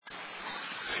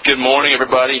Good morning,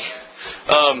 everybody.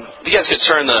 If you guys could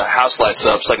turn the house lights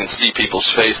up so I can see people's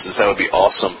faces, that would be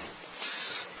awesome.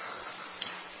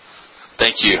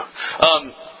 Thank you.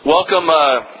 Welcome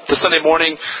to Sunday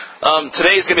morning.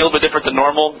 Today is going to be a little bit different than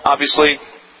normal, obviously.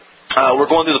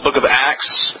 We're going through the book of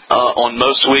Acts on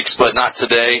most weeks, but not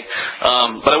today.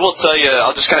 But I will tell you,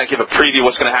 I'll just kind of give a preview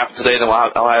of what's going to happen today, then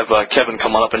I'll have Kevin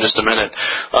come on up in just a minute.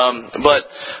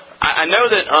 But I know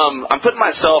that I'm putting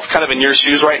myself kind of in your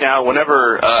shoes right now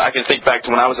whenever I can think back to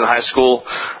when I was in high school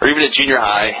or even at junior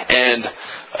high.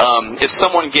 And if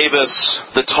someone gave us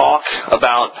the talk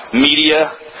about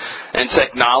media and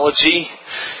technology,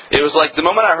 it was like the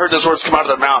moment I heard those words come out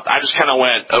of their mouth, I just kind of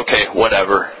went, okay,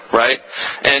 whatever, right?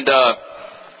 And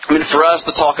I mean, for us,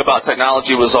 the talk about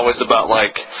technology was always about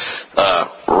like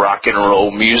rock and roll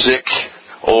music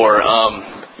or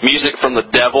music from the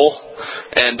devil,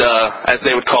 and as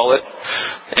they would call it,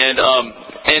 and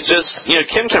just, you know,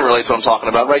 Kim can relate to what I'm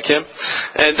talking about, right, Kim?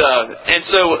 And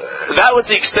so that was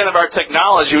the extent of our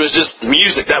technology. Was just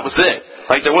music. That was it.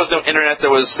 Like there was no internet. There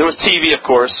was TV, of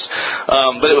course,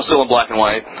 but it was still in black and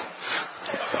white.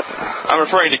 I'm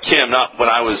referring to Kim, not when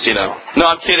I was, you know. No,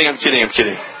 I'm kidding. I'm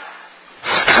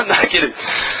not kidding.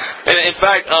 And in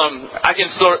fact, I can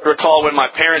still recall when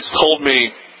my parents told me.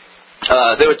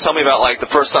 They would tell me about like the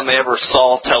first time they ever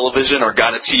saw television or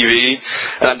got a TV,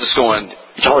 and I'm just going,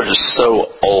 y'all are just so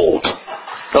old.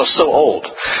 Oh, so old.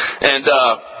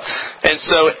 And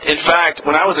so in fact,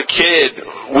 when I was a kid,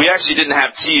 we actually didn't have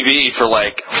TV for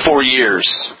like 4 years.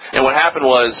 And what happened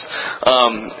was,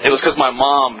 it was because my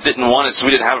mom didn't want it, so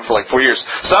we didn't have it for like 4 years.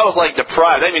 So I was like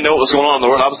deprived. I didn't even know what was going on in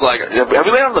the world. I was like, have we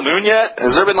landed on the moon yet?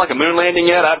 Has there been like a moon landing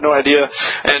yet? I have no idea.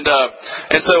 And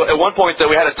so at one point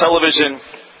though, we had a television.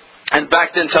 And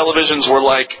back then, televisions were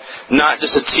like not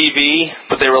just a TV,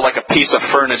 but they were like a piece of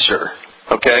furniture.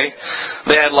 Okay,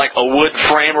 they had like a wood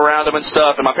frame around them and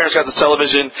stuff. And my parents got this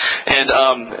television,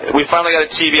 and we finally got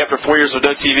a TV after 4 years of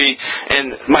no TV.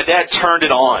 And my dad turned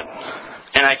it on,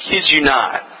 and I kid you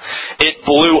not, it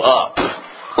blew up.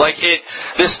 Like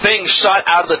this thing shot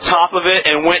out of the top of it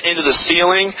and went into the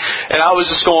ceiling, and I was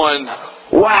just going,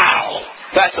 wow.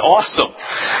 That's awesome.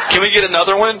 Can we get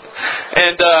another one?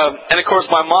 And of course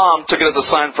my mom took it as a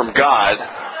sign from God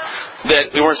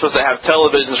that we weren't supposed to have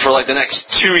televisions for like the next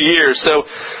 2 years. So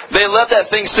they left that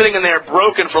thing sitting in there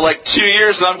broken for like 2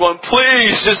 years, and I'm going,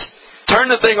 please just turn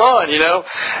the thing on, you know?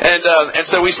 And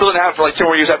so we still didn't have it for like 2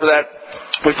 more years after that.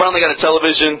 We finally got a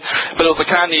television, but it was the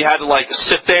kind that you had to like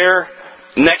sit there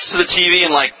next to the TV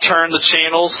and like turn the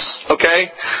channels, okay?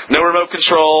 No remote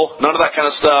control, none of that kind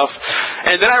of stuff.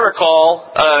 And then I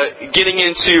recall getting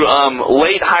into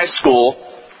late high school.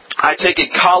 I take a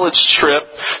college trip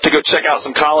to go check out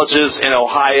some colleges in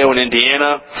Ohio and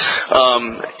Indiana.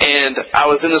 And I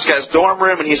was in this guy's dorm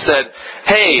room, and he said,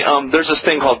 hey, there's this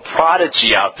thing called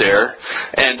Prodigy out there.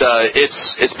 And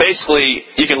it's basically,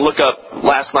 you can look up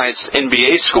last night's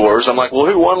NBA scores. I'm like, well,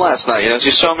 who won last night? You know, so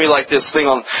he's showing me like this thing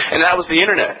on, and that was the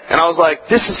internet. And I was like,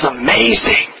 this is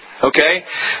amazing. Okay?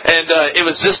 And it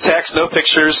was just text, no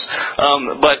pictures.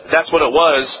 But that's what it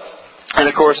was. And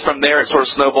of course, from there, it sort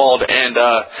of snowballed,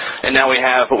 and now we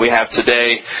have what we have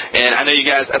today. And I know you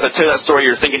guys, as I tell that story,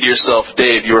 you're thinking to yourself,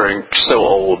 Dave, you are so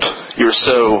old. You're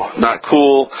so not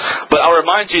cool. But I'll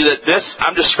remind you that this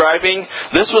I'm describing,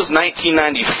 this was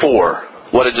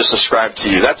 1994, what I just described to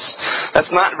you.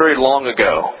 That's not very long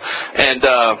ago. And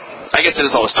I guess it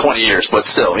is almost 20 years, but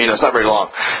still, you know, it's not very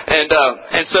long.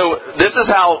 And so this is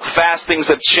how fast things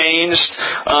have changed.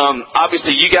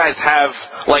 Obviously, you guys have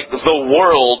like the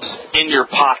world in your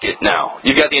pocket now.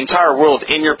 You've got the entire world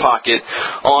in your pocket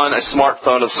on a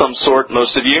smartphone of some sort,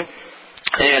 most of you.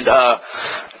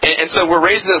 And so we're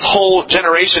raising this whole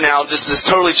generation now. Just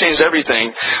totally changed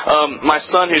everything. My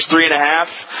son, who's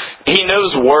 3.5, he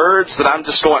knows words that I'm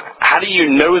just going, how do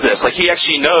you know this? Like he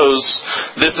actually knows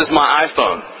this is my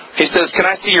iPhone. He says, can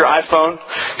I see your iPhone?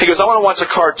 He goes, I want to watch a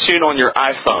cartoon on your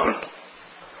iPhone.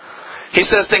 He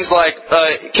says things like,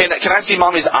 can I see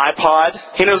mommy's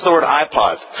iPod? He knows the word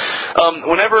iPod.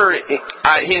 Whenever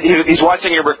he's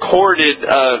watching a recorded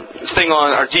thing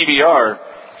on our DVR,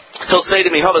 he'll say to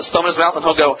me, he'll have his thumb in his mouth, and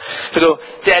he'll go,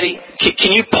 Daddy,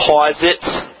 can you pause it?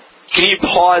 Can you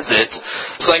pause it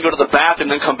so I can go to the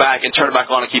bathroom and then come back and turn it back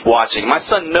on and keep watching? My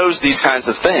son knows these kinds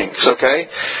of things,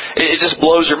 okay? It just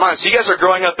blows your mind. So you guys are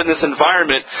growing up in this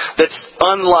environment that's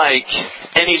unlike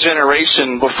any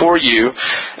generation before you.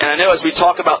 And I know as we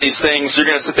talk about these things, you're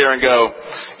going to sit there and go,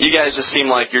 you guys just seem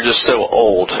like you're just so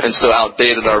old and so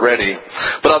outdated already.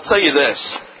 But I'll tell you this.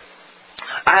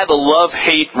 I have a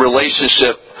love-hate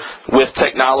relationship with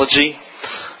technology.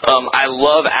 I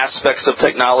love aspects of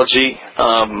technology.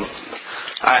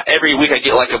 Every week I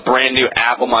get like a brand new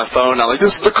app on my phone. I'm like,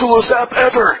 this is the coolest app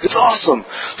ever. It's awesome.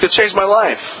 It's going to change my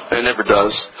life. And it never does.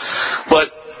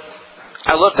 But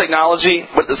I love technology,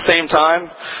 but at the same time,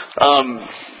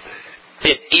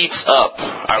 it eats up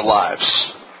our lives.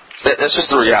 That's just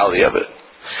the reality of it.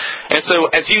 And so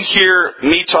as you hear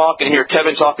me talk and hear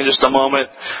Kevin talk in just a moment,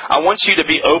 I want you to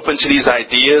be open to these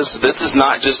ideas. This is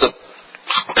not just a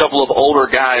couple of older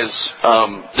guys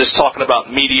just talking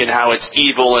about media and how it's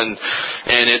evil and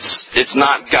it's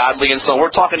not godly and so on.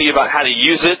 We're talking to you about how to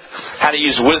use it, how to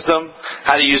use wisdom,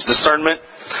 how to use discernment.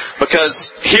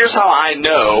 Because here's how I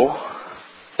know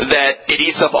that it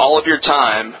eats up all of your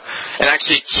time and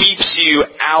actually keeps you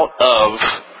out of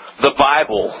the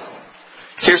Bible.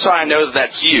 Here's how I know that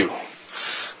that's you.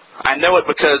 I know it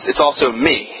because it's also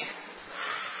me.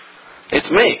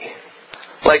 It's me.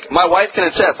 Like, my wife can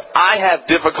attest, I have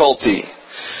difficulty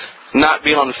not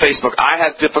being on Facebook. I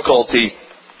have difficulty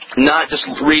not just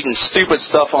reading stupid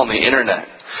stuff on the internet.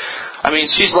 I mean,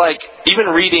 she's like, even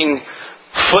reading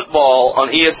football on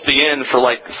ESPN for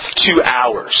like 2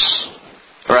 hours,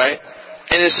 right?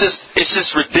 And it's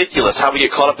just ridiculous how we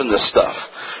get caught up in this stuff.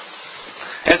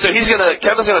 And so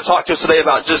Kevin's going to talk to us today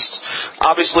about just,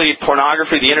 obviously,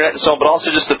 pornography, the internet and so on, but also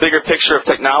just the bigger picture of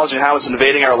technology and how it's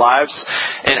invading our lives.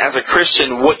 And as a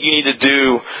Christian, what you need to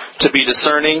do to be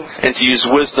discerning and to use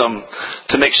wisdom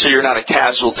to make sure you're not a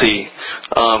casualty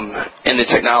in the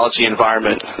technology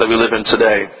environment that we live in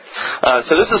today.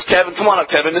 So this is Kevin. Come on up,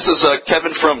 Kevin. This is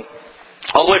Kevin from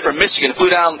all the way from Michigan. Flew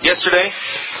down yesterday.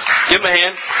 Give him a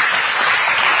hand.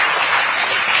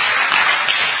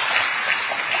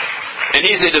 And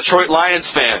he's a Detroit Lions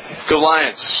fan. Go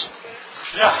Lions!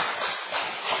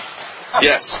 Yeah.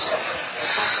 Yes.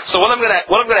 So what I'm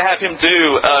gonna have him do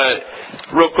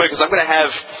real quick is I'm gonna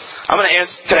ask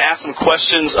some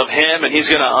questions of him, and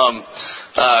he's gonna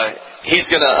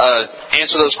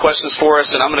answer those questions for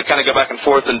us, and I'm gonna kind of go back and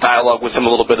forth and dialogue with him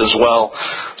a little bit as well.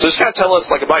 So just kind of tell us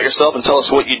about yourself and tell us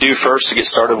what you do first to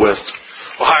get started with.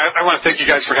 Well, hi, I want to thank you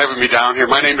guys for having me down here.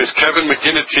 My name is Kevin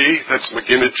McGinnity. That's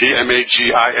McGinnity,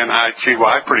 MAGINITY.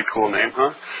 Pretty cool name, huh?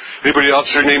 Anybody else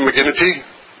here named McGinnity?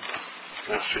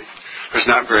 Let's see. There's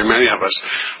not very many of us.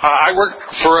 I work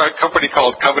for a company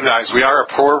called Covenant Eyes. We are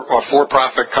a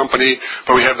for-profit company,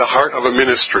 but we have the heart of a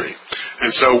ministry.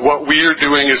 And so what we are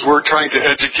doing is we're trying to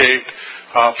educate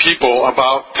people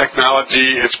about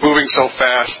technology. It's moving so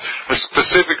fast,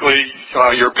 specifically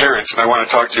your parents. And I want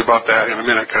to talk to you about that in a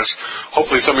minute because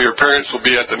hopefully some of your parents will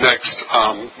be at the next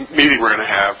meeting we're going to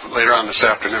have later on this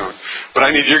afternoon. But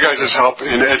I need your guys' help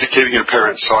in educating your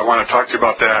parents, so I want to talk to you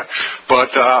about that.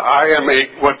 But I am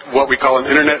what we call an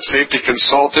Internet Safety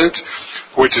Consultant,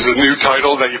 which is a new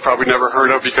title that you probably never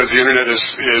heard of because the Internet is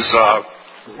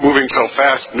moving so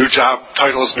fast. New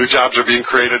jobs are being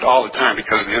created all the time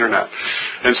because of the internet.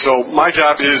 And so my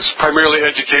job is primarily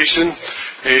education,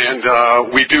 and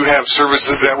we do have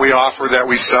services that we offer that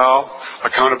we sell,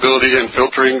 accountability and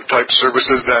filtering type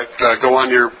services that go on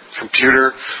your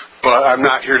computer. But I'm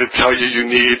not here to tell you you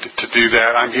need to do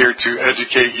that. I'm here to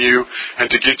educate you and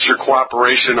to get your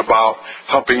cooperation about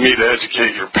helping me to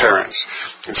educate your parents.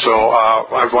 And so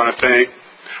I want to thank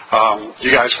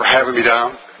you guys for having me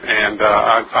down. And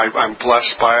I'm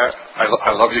blessed by it.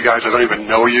 I love you guys. I don't even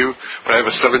know you, but I have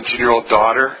a 17-year-old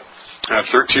daughter and a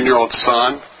 13-year-old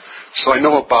son. So I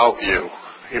know about you.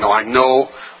 You know, I know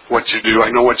what you do. I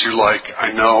know what you like.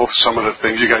 I know some of the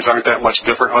things. You guys aren't that much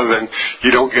different other than you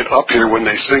don't get up here when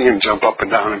they sing and jump up and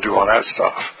down and do all that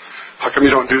stuff. How come you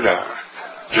don't do that?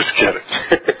 Just kidding.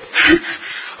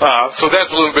 So that's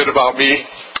a little bit about me.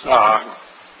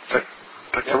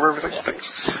 Did I cover everything? Thanks.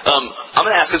 I'm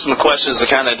going to ask him some questions to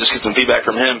kind of just get some feedback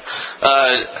from him.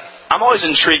 I'm always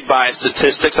intrigued by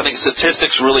statistics. I think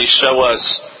statistics really show us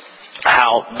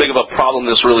how big of a problem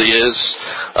this really is,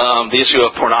 the issue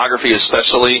of pornography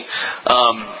especially.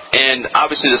 And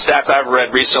obviously the stats I've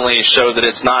read recently show that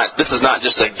this is not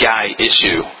just a guy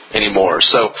issue anymore.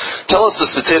 So tell us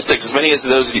the statistics, as many as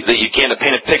those that you can, to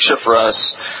paint a picture for us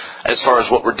as far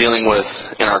as what we're dealing with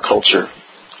in our culture.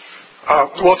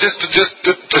 Well, just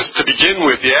to begin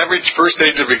with, the average first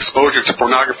age of exposure to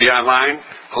pornography online,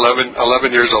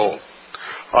 11 years old.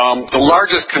 The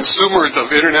largest consumers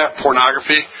of internet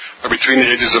pornography are between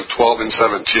the ages of 12 and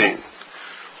 17.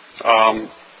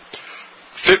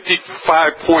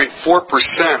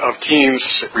 55.4% of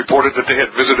teens reported that they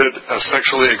had visited a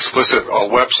sexually explicit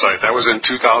website. That was in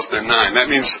 2009. That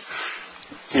means,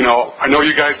 you know, I know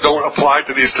you guys don't apply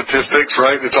to these statistics,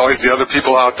 right? It's always the other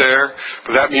people out there.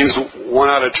 But that means 1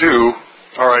 out of 2,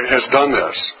 all right, has done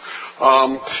this.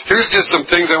 Here's just some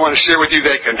things I want to share with you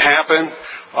that can happen.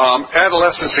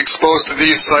 Adolescents exposed to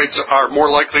these sites are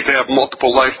more likely to have multiple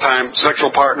lifetime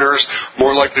sexual partners,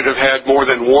 more likely to have had more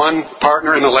than one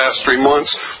partner in the last 3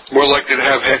 months, more likely to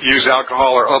have used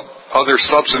alcohol or other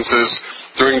substances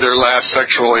during their last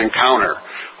sexual encounter.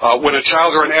 When a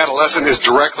child or an adolescent is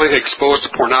directly exposed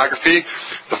to pornography,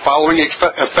 the following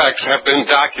effects have been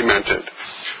documented.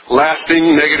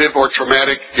 Lasting negative or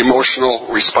traumatic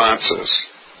emotional responses.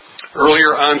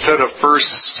 Earlier onset of first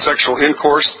sexual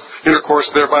intercourse,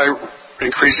 thereby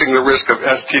increasing the risk of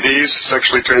STDs,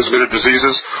 sexually transmitted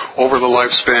diseases, over the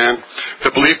lifespan.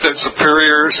 The belief that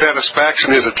superior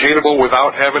satisfaction is attainable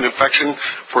without having infection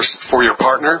for your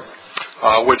partner.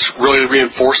 Which really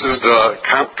reinforces the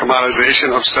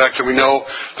commoditization of sex, and we know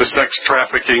the sex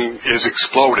trafficking is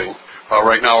exploding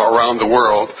right now around the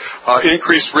world.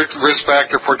 Increased risk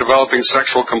factor for developing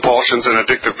sexual compulsions and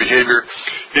addictive behavior.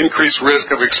 Increased risk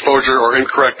of exposure or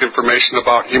incorrect information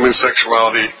about human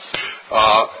sexuality.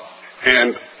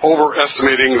 And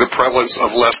overestimating the prevalence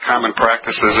of less common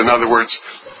practices. In other words,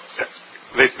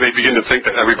 they begin to think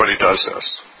that everybody does this.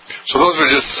 So those are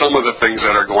just some of the things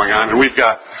that are going on, and we've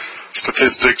got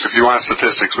statistics. If you want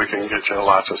statistics, we can get you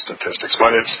lots of statistics.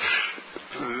 But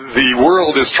the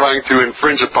world is trying to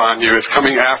infringe upon you. It's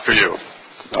coming after you.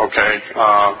 Okay?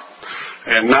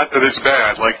 And not that it's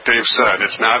bad, like Dave said.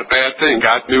 It's not a bad thing.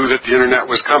 God knew that the internet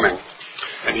was coming.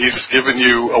 And He's given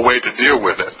you a way to deal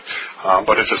with it.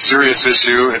 But it's a serious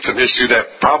issue. It's an issue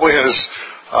that probably has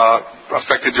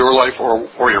affected your life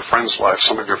or your friend's life.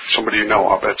 Somebody you know,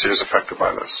 I'll bet you, is affected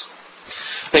by this.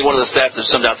 I think one of the stats that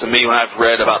stood out to me when I've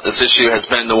read about this issue has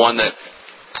been the one that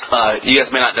you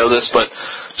guys may not know this, but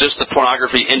just the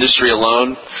pornography industry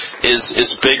alone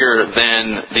is bigger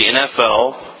than the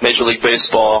NFL, Major League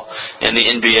Baseball, and the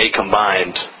NBA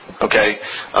combined. Okay?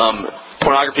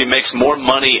 Pornography makes more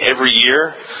money every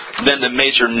year than the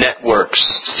major networks,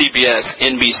 CBS,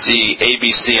 NBC,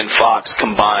 ABC, and Fox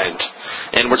combined.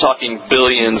 And we're talking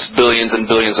billions, and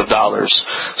billions of dollars.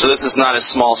 So this is not a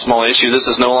small issue. This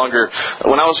is no longer...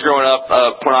 When I was growing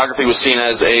up, pornography was seen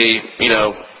as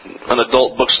an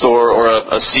adult bookstore or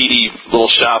a seedy little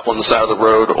shop on the side of the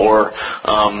road, or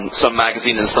some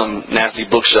magazine in some nasty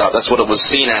bookshop. That's what it was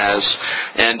seen as.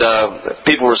 And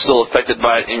people were still affected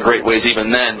by it in great ways even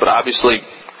then. But obviously,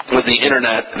 with the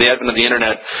internet, the advent of the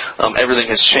internet, everything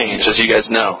has changed, as you guys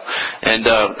know. And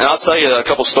I'll tell you a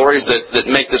couple stories that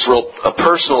make this a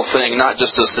personal thing, not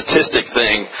just a statistic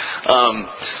thing.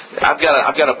 I've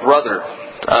got a brother.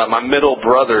 My middle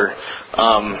brother,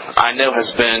 I know, has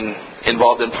been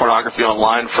involved in pornography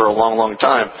online for a long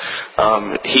time.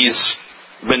 He's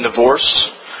been divorced.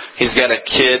 He's got a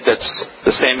kid that's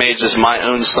the same age as my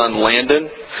own son, Landon.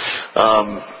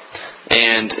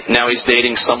 And now he's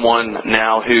dating someone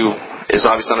now who is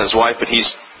obviously not his wife, but he's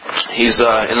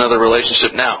in another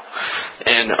relationship now.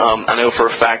 And I know for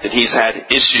a fact that he's had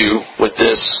issue with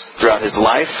this throughout his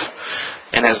life,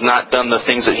 and has not done the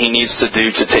things that he needs to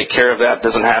do to take care of that,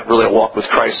 doesn't have really a walk with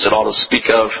Christ at all to speak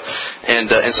of.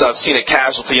 And so I've seen a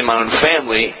casualty in my own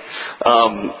family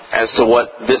as to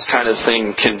what this kind of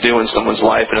thing can do in someone's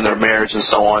life and in their marriage and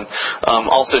so on.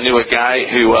 Also knew a guy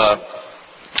who...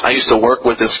 I used to work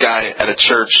with this guy at a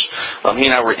church. He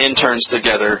and I were interns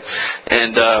together.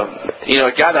 And,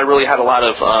 a guy that I really had a lot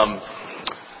of...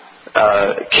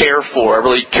 care for. I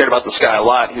really cared about this guy a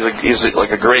lot. He's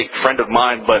like a great friend of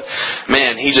mine, but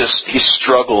man, he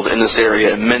struggled in this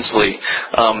area immensely,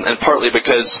 and partly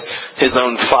because his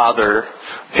own father,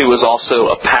 who was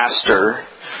also a pastor,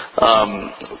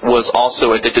 was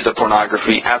also addicted to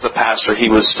pornography. As a pastor, he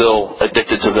was still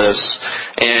addicted to this,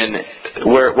 and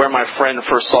where my friend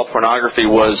first saw pornography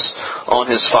was on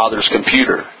his father's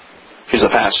computer. He's a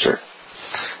pastor,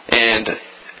 and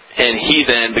he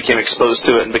then became exposed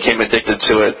to it and became addicted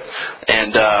to it,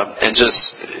 and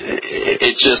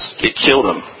it killed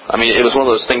him. I mean, it was one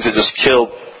of those things that just killed.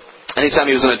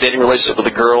 Anytime he was in a dating relationship with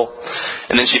a girl,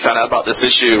 and then she found out about this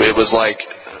issue, it was like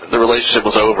the relationship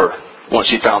was over once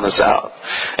she found this out.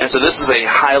 And so this is a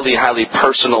highly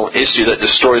personal issue that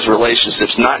destroys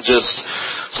relationships, not just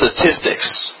statistics.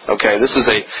 Okay, this is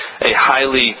a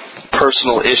highly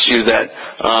personal issue that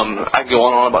I can go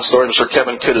on and on about stories. I'm sure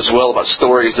Kevin could as well, about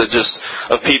stories that just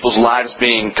of people's lives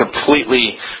being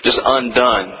completely just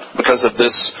undone because of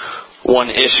this one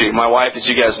issue. My wife, as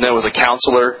you guys know, is a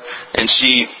counselor, and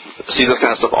she sees this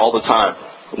kind of stuff all the time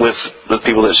with the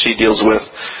people that she deals with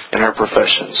in her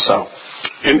profession. So,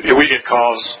 and we get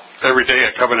calls every day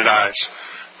at Covenant Eyes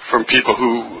from people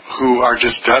who are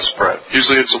just desperate.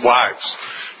 Usually it's wives.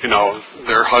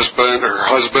 Their husband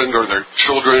or their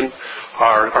children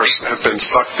have been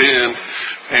sucked in,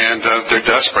 and they're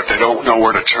desperate. They don't know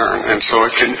where to turn, and so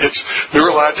it's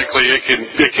neurologically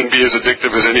it can be as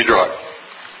addictive as any drug.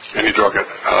 Any drug,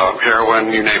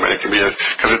 heroin, you name it. It can be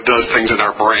because it does things in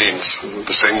our brains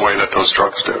the same way that those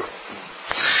drugs do.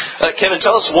 Kevin,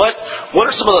 tell us what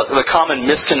are some of the common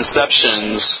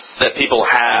misconceptions that people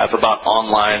have about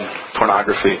online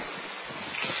pornography?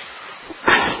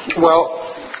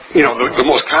 Well, the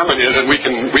most common is, and we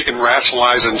can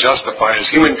rationalize and justify as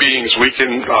human beings. We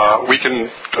can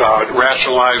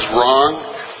rationalize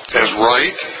wrong as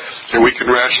right, and we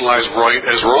can rationalize right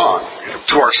as wrong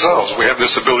to ourselves. We have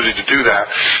this ability to do that.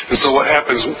 And so what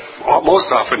happens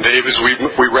most often, Dave, is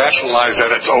we rationalize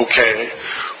that it's okay.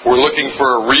 We're looking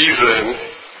for a reason,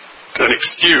 an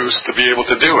excuse to be able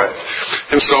to do it.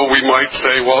 And so we might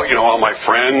say, well, all my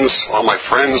friends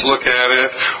look at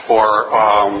it, or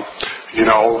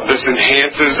this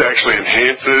actually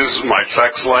enhances my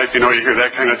sex life. You hear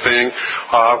that kind of thing.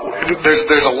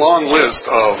 There's a long list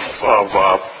of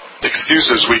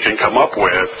excuses we can come up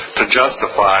with to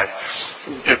justify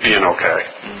it being okay.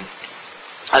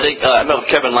 I think I met with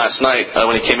Kevin last night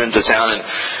when he came into town, and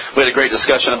we had a great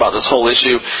discussion about this whole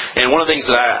issue. And one of the things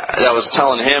that I was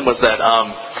telling him was that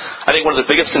I think one of the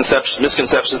biggest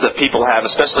misconceptions that people have,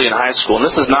 especially in high school, and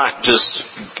this is not just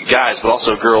guys but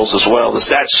also girls as well, the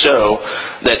stats show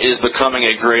that it is becoming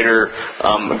a greater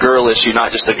girl issue, not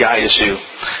just a guy issue.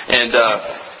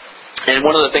 And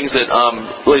one of the things that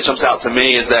really jumps out to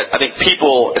me is that I think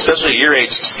people, especially at your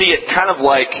age, see it kind of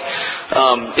like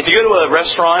if you go to a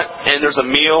restaurant and there's a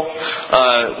meal,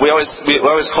 we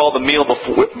always call the meal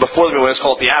before the meal, we always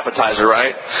call it the appetizer,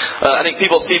 right? I think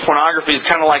people see pornography as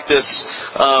kind of like this.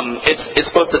 It's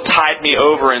supposed to tide me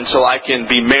over until I can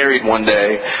be married one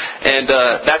day,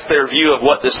 and that's their view of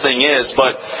what this thing is.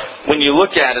 But when you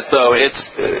look at it, though,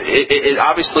 it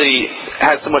obviously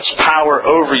has so much power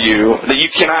over you that you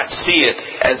cannot see it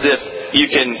as if you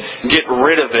can get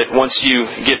rid of it once you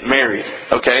get married,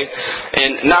 okay?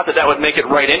 And not that would make it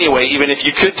right anyway, even if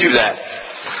you could do that.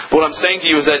 But what I'm saying to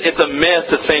you is that it's a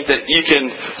myth to think that you can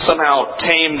somehow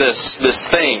tame this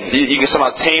thing. You can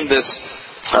somehow tame this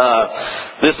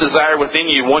desire within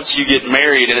you once you get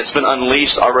married, and it's been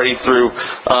unleashed already through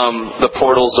the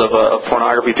portals of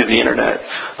pornography through the internet.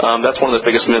 That's one of the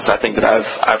biggest myths I think that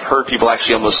I've heard people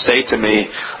actually almost say to me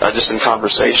just in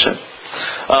conversation.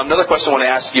 Another question I want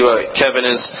to ask you, Kevin,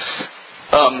 is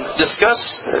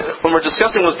when we're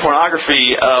discussing with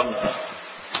pornography,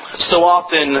 so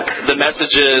often the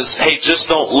message is, hey, just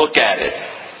don't look at it.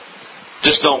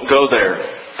 Just don't go there.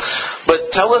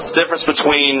 But tell us the difference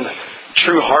between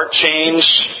true heart change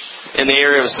in the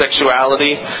area of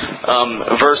sexuality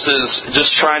versus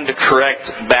just trying to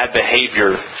correct bad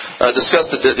behavior. Discuss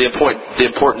the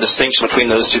important distinction between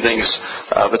those two things,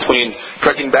 between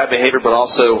correcting bad behavior but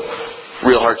also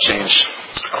real heart change.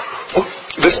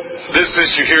 This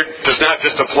issue here does not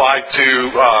just apply to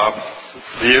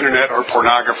the internet or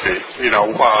pornography.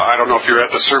 I don't know if you're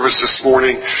at the service this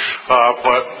morning,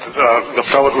 but the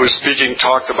fellow who was speaking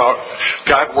talked about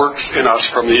God works in us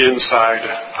from the inside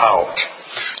out.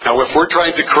 Now, if we're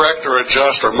trying to correct or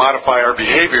adjust or modify our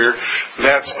behavior,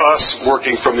 that's us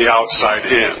working from the outside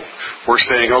in. We're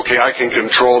saying, okay, I can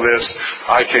control this,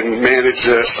 I can manage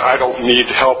this, I don't need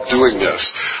help doing this.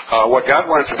 What God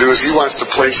wants to do is He wants to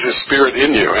place His Spirit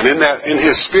in you, and in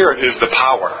His Spirit is the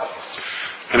power.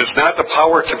 And it's not the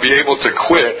power to be able to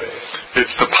quit,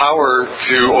 it's the power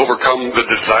to overcome the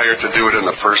desire to do it in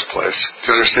the first place.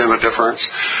 Do you understand the difference?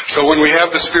 So when we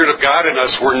have the Spirit of God in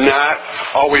us, we're not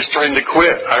always trying to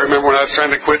quit. I remember when I was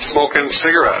trying to quit smoking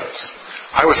cigarettes.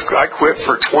 I quit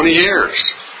for 20 years,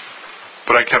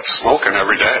 but I kept smoking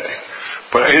every day.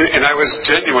 And I was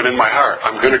genuine in my heart.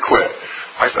 I'm going to quit.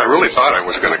 I really thought I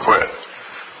was going to quit.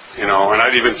 And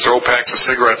I'd even throw packs of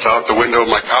cigarettes out the window of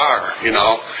my car,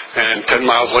 and 10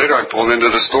 miles later I'm pulling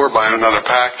into the store buying another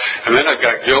pack, and then I've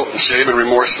got guilt and shame and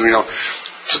remorse, and,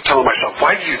 telling myself,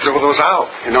 why did you throw those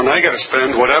out? Now you got to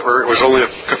spend whatever. It was only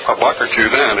a buck or two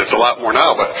then. It's a lot more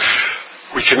now, but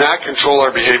we cannot control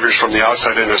our behaviors from the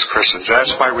outside in as Christians.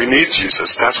 That's why we need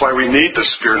Jesus. That's why we need the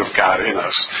Spirit of God in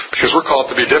us, because we're called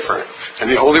to be different.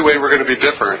 And the only way we're going to be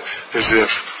different is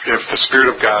if the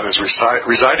Spirit of God is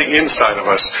residing inside of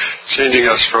us, changing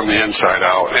us from the inside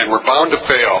out. And we're bound to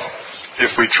fail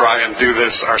if we try and do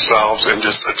this ourselves and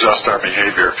just adjust our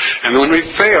behavior. And when we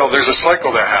fail, there's a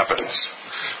cycle that happens.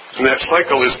 And that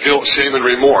cycle is guilt, shame, and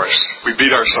remorse. We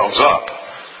beat ourselves up.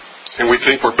 And we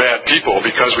think we're bad people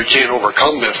because we can't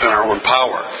overcome this in our own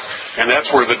power. And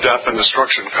that's where the death and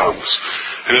destruction comes.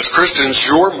 And as Christians,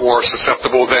 you're more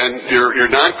susceptible than your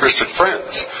non-Christian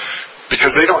friends,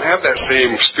 because they don't have that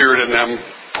same spirit in them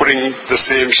putting the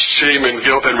same shame and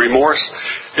guilt and remorse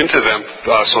into them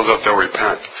so that they'll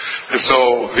repent. And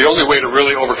so the only way to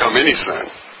really overcome any sin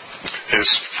is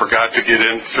for God to get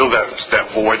in, fill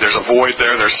that void. There's a void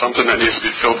there. There's something that needs to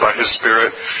be filled by His Spirit,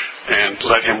 and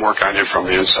let Him work on you from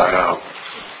the inside out.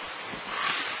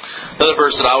 Another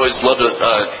verse that I always love to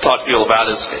talk to people about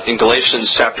is in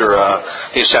Galatians chapter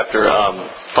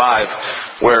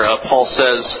 5, where Paul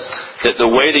says that the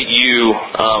way that you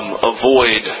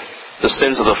avoid the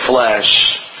sins of the flesh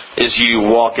is you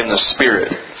walk in the Spirit.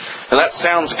 And that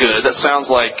sounds good. That sounds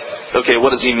like, okay,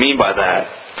 what does he mean by that?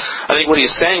 I think what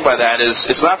he's saying by that is,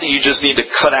 it's not that you just need to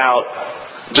cut out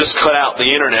the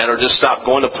internet or just stop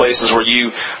going to places where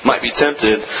you might be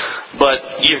tempted,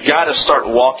 but you've got to start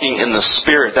walking in the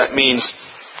Spirit. That means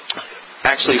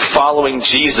actually following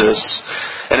Jesus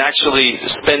and actually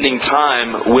spending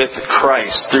time with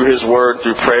Christ through His Word,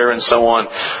 through prayer and so on.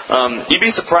 You'd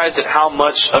be surprised at how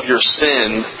much of your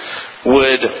sin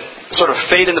would sort of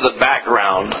fade into the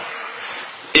background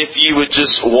if you would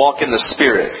just walk in the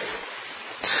Spirit.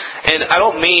 And I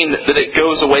don't mean that it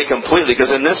goes away completely, because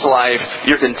in this life,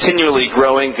 you're continually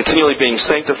growing, continually being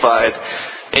sanctified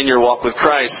in your walk with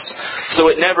Christ. So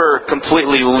it never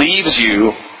completely leaves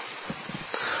you,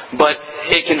 but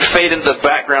it can fade into the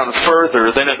background further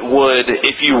than it would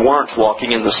if you weren't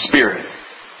walking in the Spirit.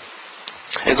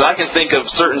 And so I can think of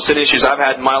certain sin issues I've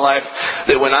had in my life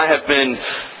that when I have been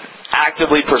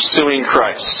actively pursuing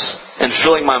Christ and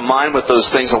filling my mind with those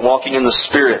things and walking in the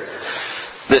Spirit,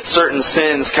 that certain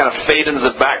sins kind of fade into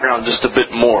the background just a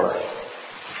bit more.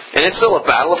 And it's still a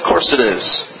battle, of course it is.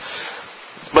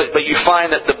 But you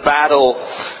find that the battle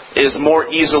is more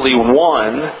easily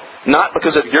won, not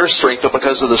because of your strength, but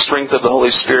because of the strength of the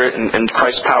Holy Spirit and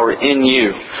Christ's power in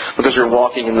you, because you're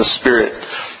walking in the Spirit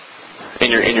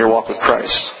in your walk with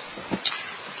Christ.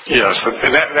 Yes,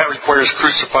 and that requires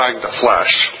crucifying the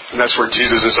flesh. And that's where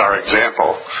Jesus is our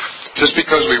example. Just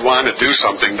because we want to do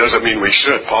something doesn't mean we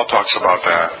should. Paul talks about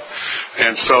that.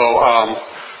 And so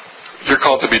you're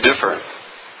called to be different.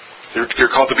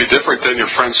 You're called to be different than your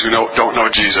friends who don't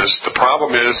know Jesus. The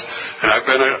problem is, and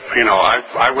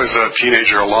I was a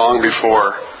teenager long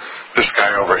before this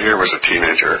guy over here was a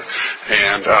teenager.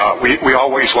 And we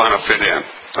always want to fit in.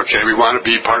 Okay, we want to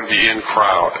be part of the in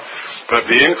crowd. But if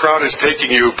the in crowd is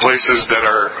taking you places that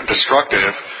are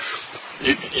destructive,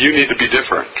 you need to be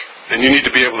different. And you need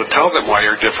to be able to tell them why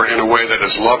you're different in a way that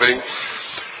is loving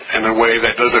and a way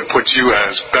that doesn't put you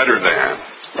as better than.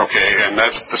 Okay, and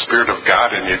that's the Spirit of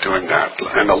God in you doing that.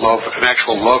 And an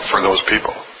actual love for those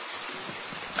people.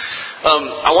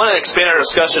 I want to expand our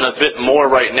discussion a bit more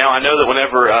right now. I know that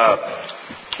whenever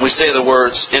we say the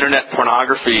words internet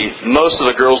pornography, most of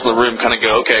the girls in the room kind of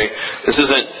go, okay, this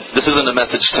isn't a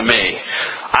message to me.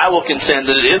 I will contend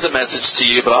that it is a message to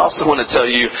you, but I also want to tell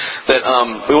you that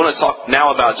we want to talk now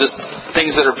about just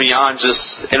things that are beyond just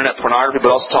internet pornography,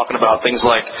 but also talking about things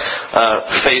like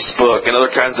Facebook and other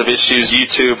kinds of issues,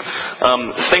 YouTube,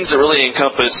 things that really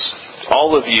encompass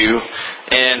all of you.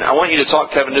 And I want you to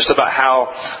talk, Kevin, just about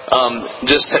how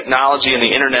just technology and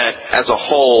the internet as a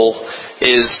whole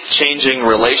is changing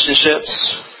relationships,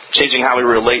 changing how we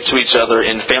relate to each other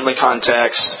in family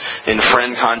context, in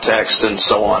friend context, and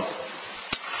so on.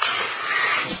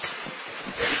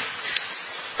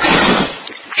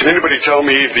 Can anybody tell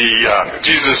me the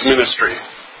Jesus ministry?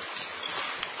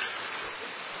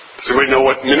 Does anybody know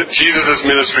what Jesus'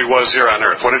 ministry was here on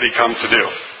earth? What did He come to do?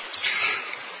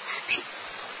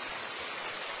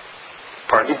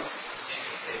 Pardon?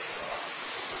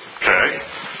 Okay.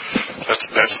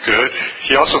 That's good.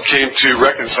 He also came to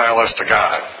reconcile us to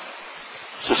God.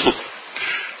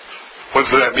 What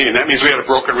does that mean? That means we had a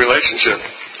broken relationship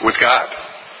with God.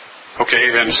 Okay,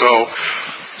 and so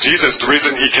Jesus, the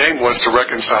reason He came was to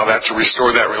reconcile that, to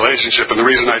restore that relationship. And the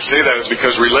reason I say that is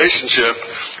because relationship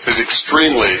is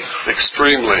extremely,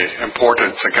 extremely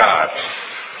important to God.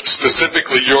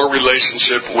 Specifically, your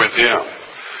relationship with Him.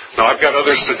 Now, I've got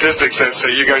other statistics that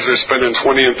say you guys are spending 20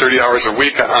 and 30 hours a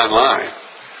week online.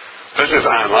 This is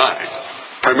online.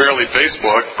 Primarily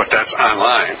Facebook, but that's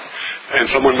online.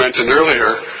 And someone mentioned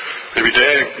earlier, maybe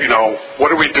Dave,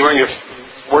 what are we doing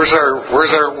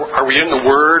are we in the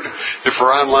Word if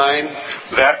we're online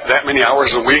that many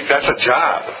hours a week? That's a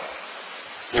job.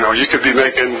 You could be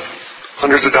making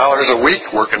hundreds of dollars a week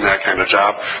working that kind of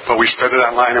job, but we spend it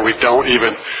online and we don't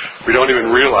even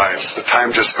realize the time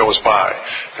just goes by.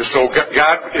 And so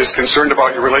God is concerned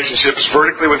about your relationships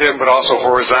vertically with Him, but also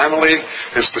horizontally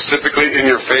and specifically in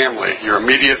your family, your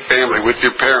immediate family, with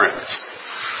your parents.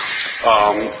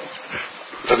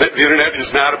 The internet is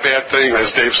not a bad thing.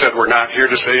 As Dave said, we're not here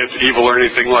to say it's evil or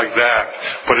anything like that,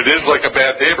 but it is like a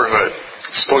bad neighborhood.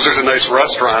 Suppose there's a nice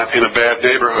restaurant in a bad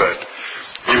neighborhood.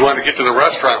 You want to get to the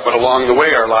restaurant, but along the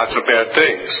way are lots of bad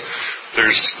things.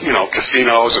 There's,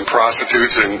 casinos and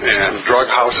prostitutes and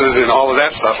drug houses and all of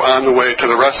that stuff on the way to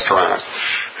the restaurant.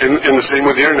 And the same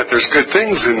with the internet. There's good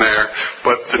things in there,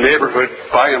 but the neighborhood,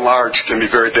 by and large, can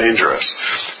be very dangerous.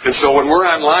 And so when we're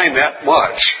online that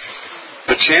much,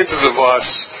 the chances of us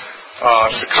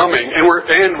succumbing, and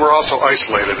we're also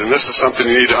isolated, and this is something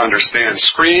you need to understand.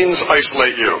 Screens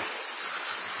isolate you.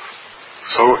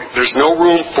 So there's no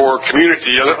room for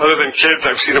community other than kids.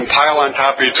 I've seen them pile on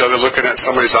top of each other looking at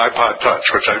somebody's iPod Touch,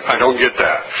 which I don't get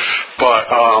that. But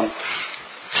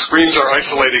screens are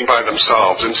isolating by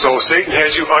themselves. And so Satan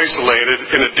has you isolated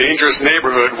in a dangerous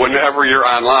neighborhood whenever you're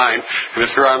online. And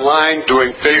if you're online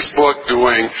doing Facebook,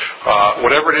 doing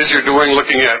whatever it is you're doing,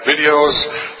 looking at videos,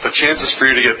 the chances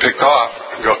for you to get picked off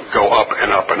go up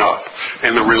and up and up.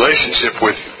 And the relationship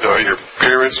with your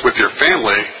parents, with your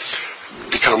family,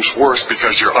 becomes worse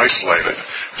because you're isolated.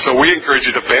 So we encourage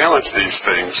you to balance these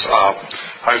things.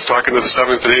 I was talking to the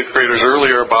 7th and 8th graders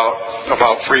earlier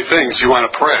about 3 things. You want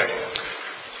to pray.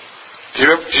 Do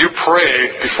you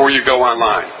pray before you go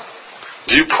online?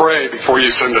 Do you pray before you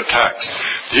send a text?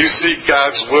 Do you seek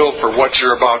God's will for what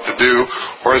you're about to do,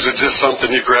 or is it just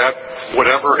something you grab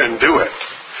whatever and do it?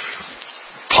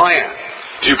 Plan.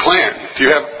 Do you plan?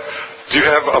 Do you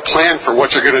have a plan for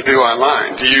what you're going to do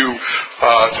online? Do you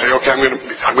say, okay, I'm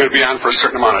going to be on for a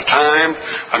certain amount of time.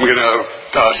 I'm going to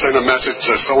send a message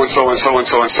to so and so and so and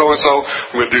so and so and so.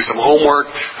 I'm going to do some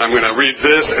homework. I'm going to read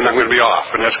this, and I'm going to be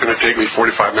off, and that's going to take me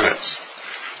 45 minutes.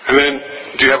 And then,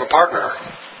 do you have a partner?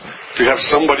 Do you have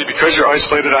somebody, because you're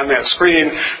isolated on that screen,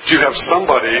 do you have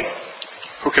somebody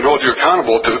who can hold you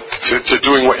accountable to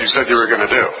doing what you said you were going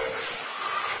to do?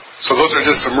 So those are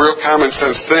just some real common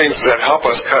sense things that help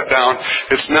us cut down.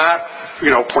 It's not,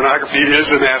 pornography is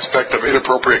an aspect of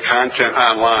inappropriate content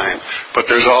online, but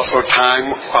there's also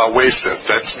time wasted.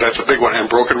 That's a big one. And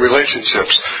broken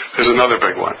relationships is another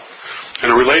big one. And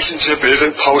a relationship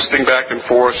isn't posting back and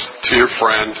forth to your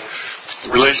friend.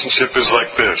 The relationship is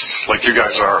like this, like you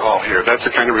guys are all here. That's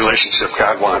the kind of relationship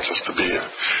God wants us to be in.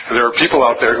 And there are people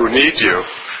out there who need you.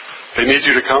 They need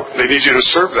you to come. They need you to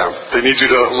serve them. They need you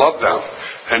to love them,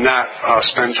 and not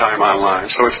spend time online.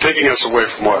 So it's taking us away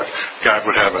from what God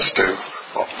would have us do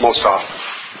most often.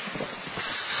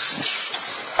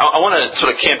 I want to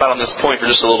sort of camp out on this point for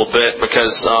just a little bit,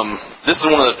 because this is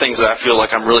one of the things that I feel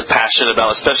like I'm really passionate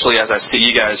about, especially as I see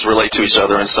you guys relate to each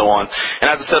other and so on.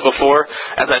 And as I said before,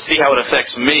 as I see how it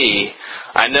affects me,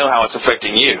 I know how it's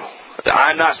affecting you.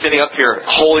 I'm not standing up here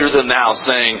holier than thou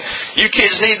saying, you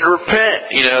kids need to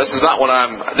repent. This is not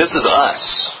this is us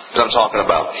that I'm talking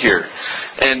about here.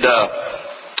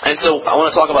 And so I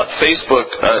want to talk about Facebook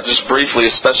just briefly,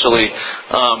 especially.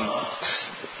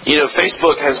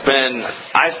 Facebook has been,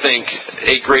 I think,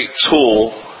 a great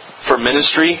tool for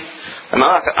ministry. I'm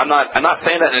not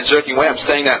saying that in a joking way. I'm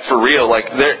saying that for real.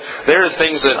 Like there are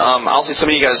things that I'll see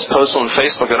some of you guys post on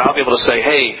Facebook that I'll be able to say,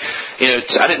 hey,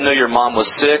 I didn't know your mom was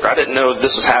sick, or I didn't know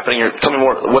this was happening, or tell me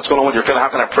more what's going on with your family, how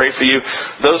can I pray for you?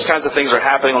 Those kinds of things are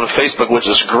happening on Facebook, which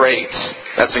is great.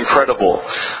 That's incredible.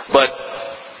 But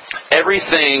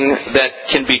everything that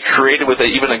can be created with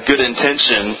even a good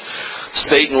intention,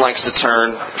 Satan likes to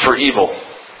turn for evil.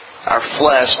 Our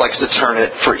flesh likes to turn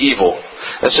it for evil.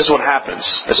 That's just what happens.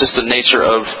 That's just the nature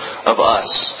of us.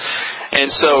 And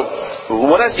so,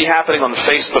 what I see happening on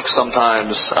Facebook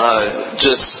sometimes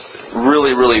just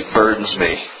really, really burdens me.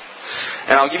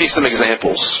 And I'll give you some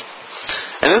examples.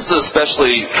 And this is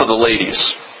especially for the ladies.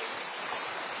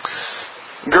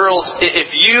 Girls, if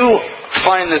you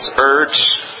find this urge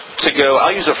to go,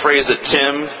 I'll use a phrase that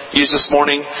Tim used this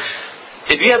morning.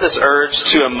 If you have this urge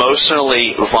to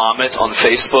emotionally vomit on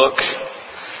Facebook,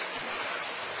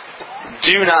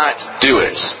 do not do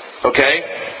it, okay?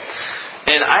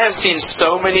 And I have seen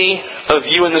so many of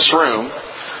you in this room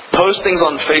post things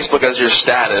on Facebook as your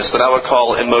status that I would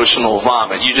call emotional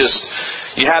vomit.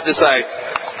 You have this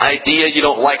idea, you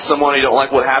don't like someone, you don't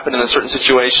like what happened in a certain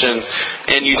situation,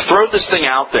 and you throw this thing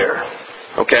out there,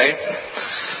 okay?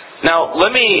 Now,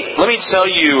 let me tell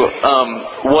you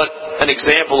what an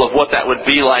example of what that would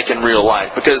be like in real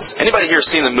life. Because anybody here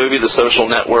seen the movie The Social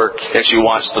Network as you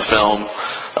watched the film?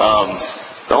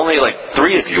 Only like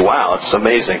 3 of you. Wow, it's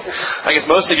amazing. I guess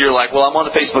most of you are like, well, I'm on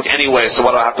Facebook anyway, so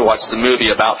why do I have to watch the movie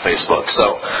about Facebook?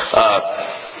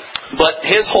 But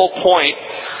his whole point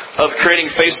of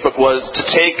creating Facebook was to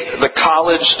take the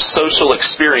college social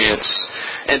experience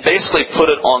and basically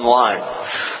put it online.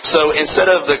 So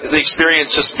instead of the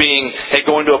experience just being, hey,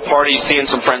 going to a party, seeing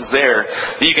some friends there,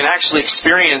 you can actually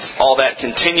experience all that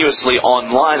continuously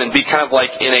online and be kind of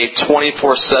like in a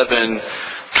 24/7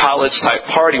 college-type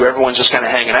party where everyone's just kind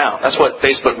of hanging out. That's what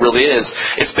Facebook really is.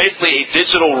 It's basically a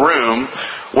digital room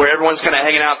where everyone's kind of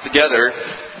hanging out together.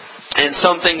 And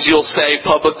some things you'll say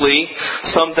publicly,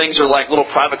 some things are like little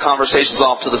private conversations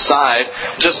off to the side,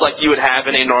 just like you would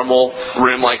have in a normal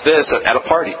room like this at a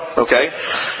party, okay?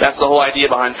 That's the whole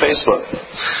idea behind Facebook.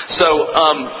 So,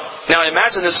 now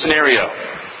imagine this scenario.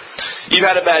 You've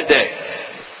had a bad day.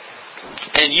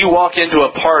 And you walk into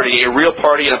a party, a real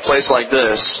party in a place like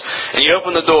this, and you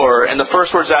open the door, and the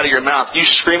first words out of your mouth, you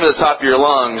scream at the top of your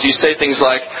lungs, you say things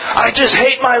like, I just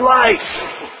hate my life!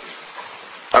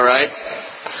 Alright?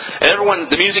 And everyone,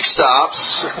 the music stops,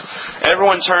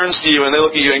 everyone turns to you and they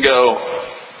look at you and go,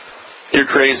 you're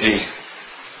crazy.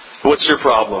 What's your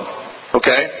problem?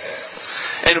 Okay?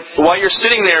 And while you're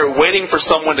sitting there waiting for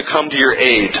someone to come to your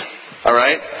aid,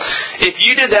 alright? If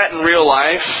you did that in real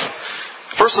life,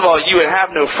 first of all, you would have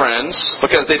no friends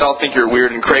because they'd all think you're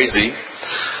weird and crazy.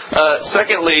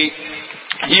 Secondly,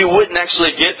 you wouldn't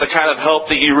actually get the kind of help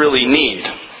that you really need.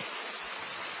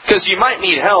 Because you might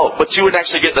need help, but you wouldn't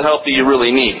actually get the help that you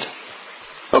really need.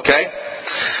 Okay?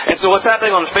 And so what's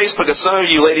happening on Facebook is some of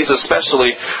you ladies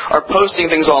especially are posting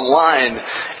things online,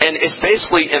 and it's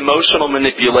basically emotional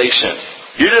manipulation.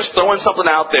 You're just throwing something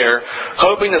out there,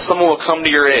 hoping that someone will come to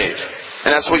your aid.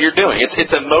 And that's what you're doing.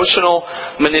 It's emotional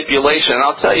manipulation. And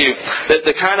I'll tell you that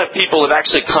the kind of people that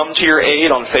actually come to your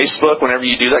aid on Facebook whenever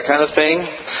you do that kind of thing,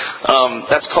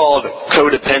 that's called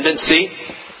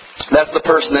codependency. That's the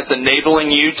person that's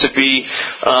enabling you to be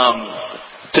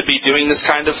doing this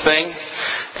kind of thing.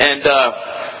 And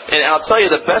I'll tell you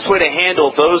the best way to handle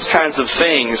those kinds of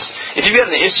things, if you've got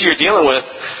an issue you're dealing with,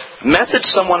 message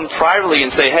someone privately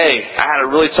and say, hey, I had a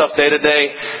really tough day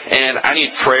today and I need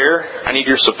prayer, I need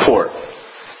your support.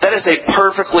 That is a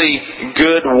perfectly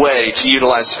good way to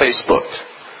utilize Facebook.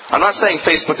 I'm not saying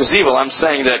Facebook is evil. I'm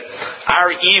saying that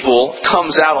our evil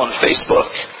comes out on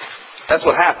Facebook. That's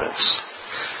what happens.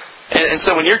 And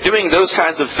so when you're doing those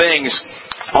kinds of things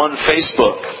on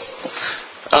Facebook,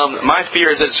 my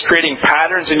fear is that it's creating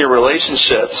patterns in your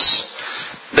relationships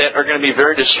that are going to be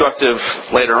very destructive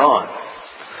later on.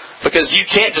 Because you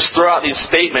can't just throw out these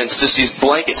statements, just these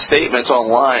blanket statements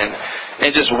online,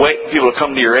 and just wait for people to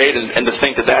come to your aid and to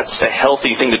think that that's a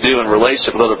healthy thing to do in a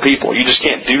relationship with other people. You just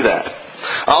can't do that.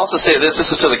 I'll also say this is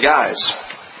to the guys.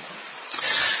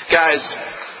 Guys,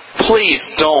 please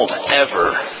don't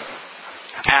ever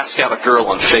ask out a girl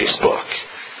on Facebook.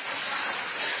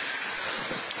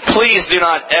 Please do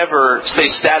not ever say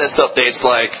status updates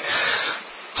like,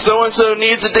 so-and-so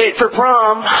needs a date for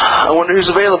prom. I wonder who's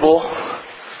available.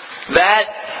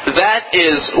 That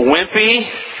is wimpy,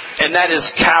 and that is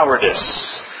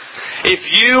cowardice. If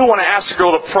you want to ask a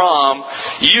girl to prom,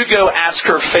 you go ask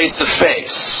her face to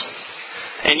face.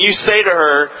 And you say to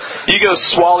her, you go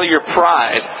swallow your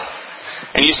pride,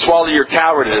 and you swallow your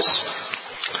cowardice,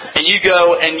 and you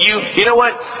go and you know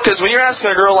what? Because when you're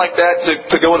asking a girl like that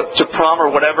to go to prom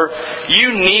or whatever,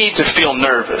 you need to feel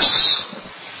nervous.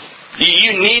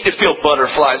 You need to feel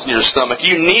butterflies in your stomach.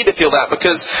 You need to feel that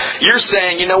because you're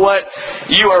saying, you know what?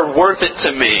 You are worth it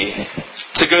to me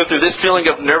to go through this feeling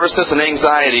of nervousness and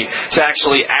anxiety to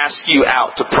actually ask you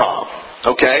out to prom.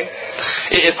 Okay?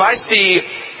 If I see,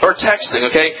 or texting,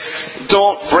 okay?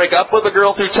 Don't break up with a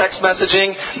girl through text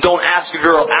messaging. Don't ask a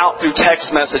girl out through text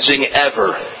messaging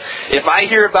ever. If I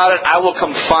hear about it, I will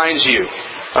come find you.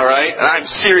 Alright? And I'm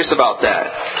serious about that.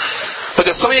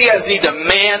 Because some of you guys need to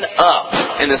man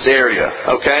up in this area,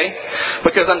 okay?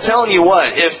 Because I'm telling you what,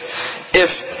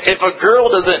 if a girl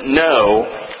doesn't know,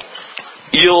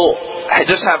 you'll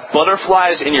just have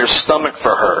butterflies in your stomach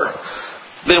for her,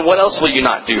 then what else will you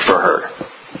not do for her?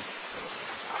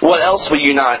 What else will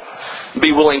you not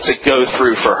be willing to go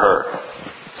through for her?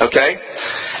 Okay?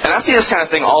 And I see this kind of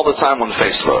thing all the time on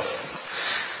Facebook.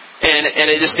 And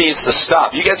it just needs to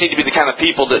stop. You guys need to be the kind of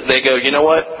people that they go, you know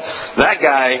what? That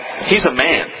guy, he's a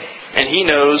man. And he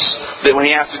knows that when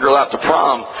he asks a girl out to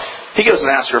prom, he goes and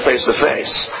asks her face to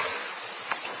face.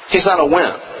 He's not a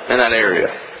wimp in that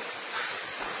area.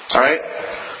 Alright?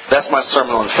 That's my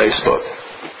sermon on Facebook.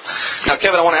 Now,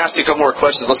 Kevin, I want to ask you a couple more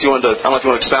questions. Unless you want to, I don't know if you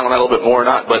want to expand on that a little bit more or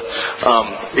not, but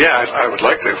yeah, I would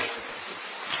like to.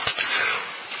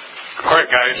 Alright,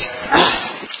 guys.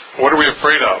 What are we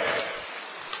afraid of?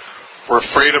 We're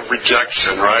afraid of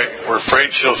rejection, right? We're afraid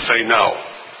she'll say no.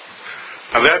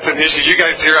 Now that's an issue. You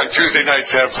guys here on Tuesday nights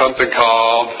have something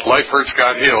called Life Hurts,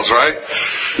 God Heals, right?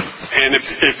 And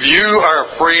if you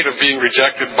are afraid of being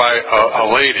rejected by a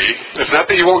lady, it's not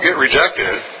that you won't get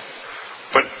rejected,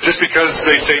 but just because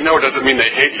they say no doesn't mean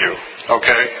they hate you,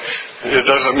 okay? It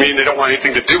doesn't mean they don't want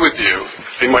anything to do with you.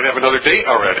 They might have another date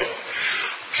already.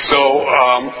 So,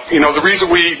 the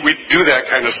reason we do that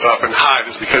kind of stuff and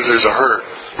hide is because there's a hurt.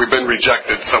 We've been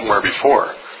rejected somewhere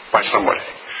before by somebody.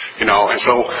 And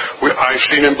so I've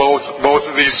seen in both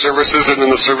of these services and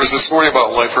in the service this morning about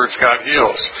Life Hurts, God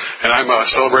Heals. And I'm a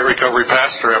Celebrate Recovery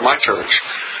pastor at my church.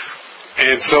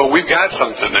 And so we've got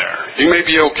something there. You may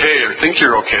be okay or think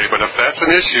you're okay, but if that's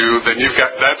an issue, then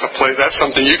that's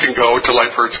something you can go to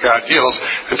Life Hurts, God Heals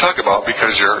and talk about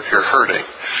because you're hurting.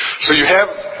 So you have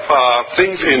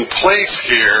things in place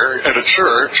here at a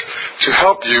church to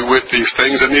help you with these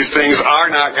things, and these things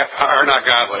are not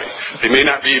godly. They may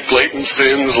not be blatant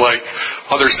sins like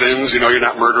other sins. You're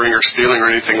not murdering or stealing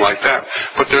or anything like that.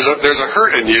 But there's a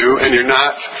hurt in you, and you're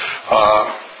not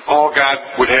all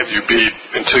God would have you be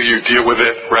until you deal with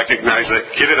it, recognize it,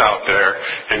 get it out there,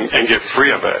 and get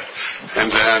free of it. And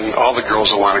then all the girls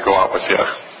will want to go out with you.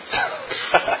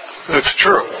 It's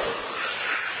true.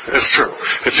 It's true.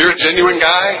 If you're a genuine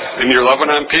guy and you're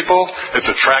loving on people, it's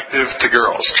attractive to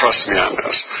girls. Trust me on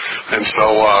this. And so,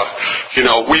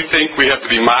 we think we have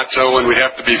to be macho and we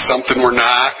have to be something we're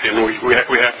not, and we have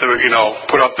to,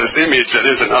 put up this image that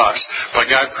isn't us.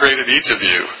 But God created each of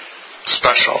you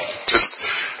special.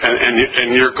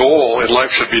 And your goal in life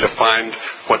should be to find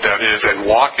what that is and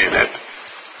walk in it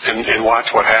and watch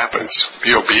what happens.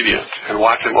 Be obedient and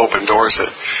watch Him open doors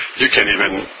that you can't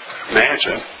even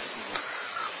imagine.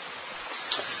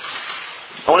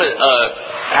 I want to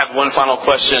have one final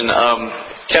question.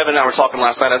 Kevin and I were talking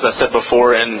last night, as I said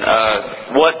before, and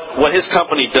what his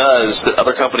company does that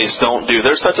other companies don't do.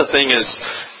 There's such a thing as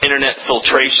internet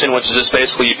filtration, which is just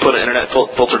basically you put an internet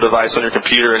filter device on your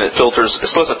computer and it's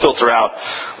supposed to filter out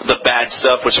the bad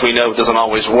stuff, which we know doesn't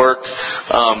always work.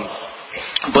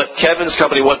 But Kevin's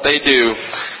company, what they do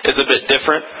is a bit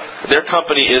different. Their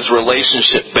company is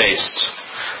relationship based.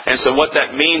 And so what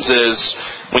that means is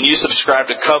when you subscribe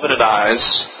to Covenant Eyes,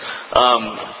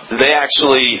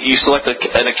 you select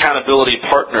an accountability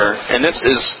partner, and this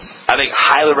is, I think,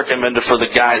 highly recommended for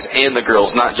the guys and the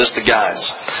girls, not just the guys.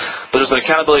 But there's an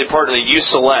accountability partner that you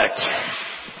select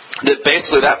that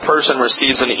basically that person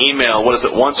receives an email, what is it,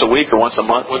 once a week or once a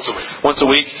month? Once a week. Once a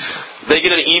week. They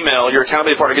get an email, your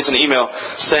accountability partner gets an email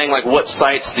saying what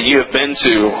sites that you have been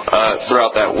to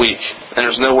throughout that week. And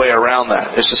there's no way around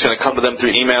that. It's just going to come to them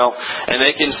through email, and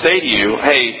they can say to you,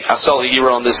 hey, I saw that you were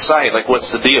on this site, what's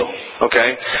the deal? Okay?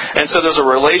 And so there's a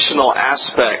relational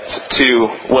aspect to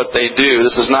what they do.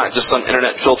 This is not just some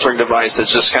internet filtering device that's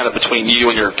just kind of between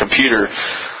you and your computer.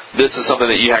 This is something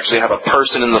that you actually have a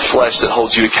person in the flesh that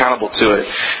holds you accountable to it.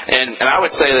 And I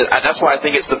would say that's why I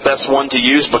think it's the best one to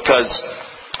use, because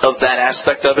of that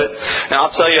aspect of it. Now,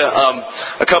 I'll tell you,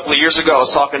 a couple of years ago, I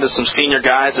was talking to some senior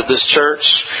guys at this church,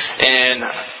 and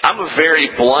I'm a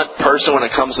very blunt person when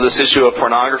it comes to this issue of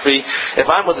pornography. If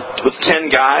I'm with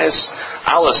 10 guys,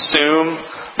 I'll assume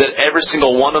that every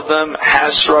single one of them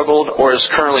has struggled or is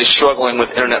currently struggling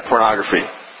with internet pornography.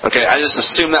 Okay, I just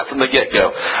assume that from the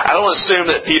get-go. I don't assume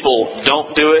that people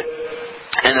don't do it,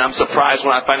 and I'm surprised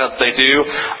when I find out that they do.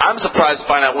 I'm surprised to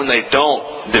find out when they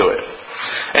don't do it.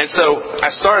 And so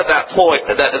I started at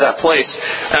that place,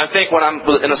 and I think when I'm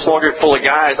in a small group full of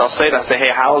guys, I'll say, hey,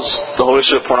 how's the whole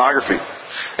issue of pornography?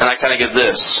 And I kind of get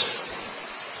this.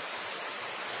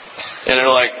 And they're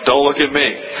like, don't look at me.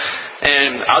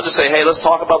 And I'll just say, hey, let's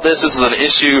talk about this. This is an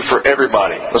issue for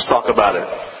everybody. Let's talk about it.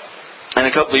 And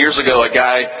a couple of years ago, a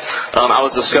guy, I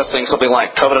was discussing something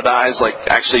like Covenant Eyes,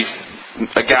 actually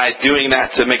a guy doing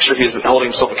that to make sure he's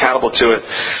holding himself accountable to it.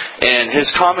 And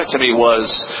his comment to me was,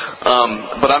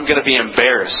 but I'm going to be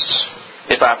embarrassed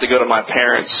if I have to go to my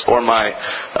parents or my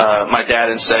dad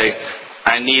and say,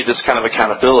 I need this kind of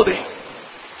accountability.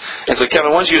 And so,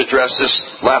 Kevin, why don't you address this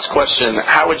last question?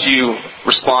 How would you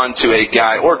respond to a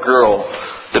guy or girl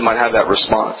that might have that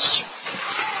response?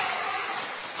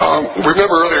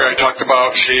 Remember earlier I talked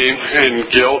about shame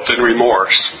and guilt and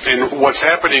remorse. And what's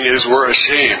happening is we're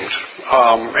ashamed.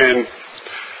 And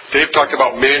Dave talked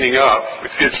about manning up.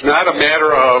 It's not a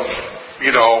matter of,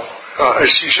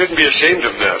 you shouldn't be ashamed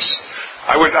of this.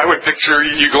 I would picture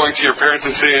you going to your parents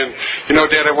and saying,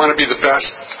 Dad, I want to be the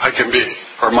best I can be.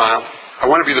 Or Mom, I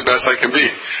want to be the best I can be.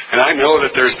 And I know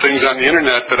that there's things on the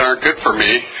internet that aren't good for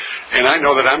me. And I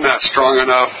know that I'm not strong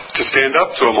enough to stand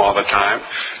up to them all the time.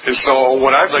 And so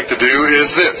what I'd like to do is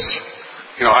this.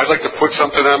 I'd like to put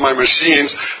something on my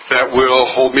machines that will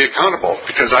hold me accountable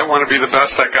because I want to be the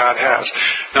best that God has.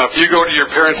 Now, if you go to your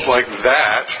parents like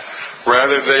that,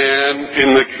 rather than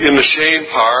in the shame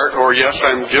part or yes,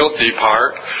 I'm guilty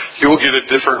part, you will get a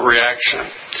different reaction.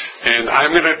 And I'm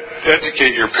going to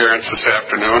educate your parents this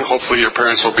afternoon. Hopefully your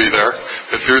parents will be there.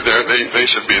 If you're there, they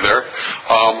should be there.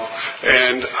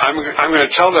 And I'm going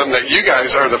to tell them that you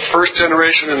guys are the first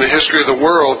generation in the history of the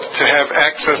world to have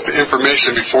access to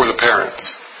information before the parents.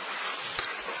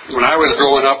 When I was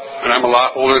growing up, and I'm a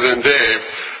lot older than Dave,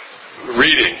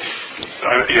 reading.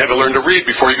 You had to learn to read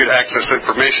before you could access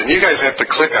information. You guys have to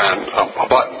click on a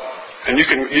button. And you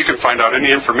can find out any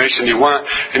information you want,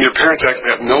 and your parents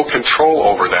actually have no control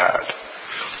over that.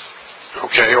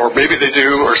 Okay, or maybe they do,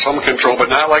 or some control, but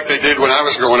not like they did when I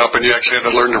was growing up and you actually had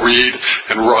to learn to read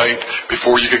and write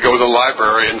before you could go to the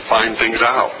library and find things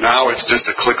out. Now it's just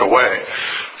a click away.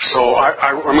 So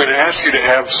I'm going to ask you to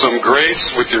have some grace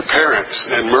with your parents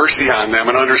and mercy on them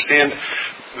and understand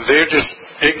they're just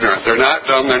ignorant. They're not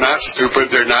dumb, they're not stupid,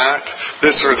 they're not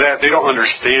this or that. They don't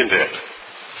understand it.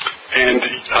 And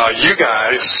you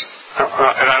guys,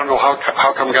 and I don't know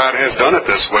how come God has done it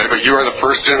this way, but you are the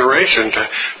first generation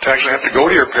to actually have to go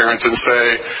to your parents and say,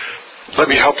 let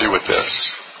me help you with this.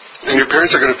 And your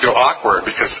parents are going to feel awkward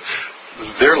because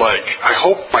they're like, I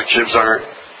hope my kids aren't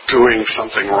doing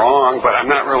something wrong, but I'm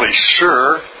not really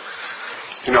sure.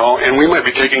 And we might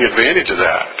be taking advantage of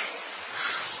that.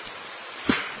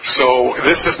 So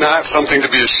this is not something to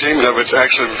be ashamed of. It's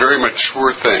actually a very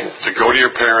mature thing to go to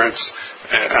your parents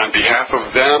on behalf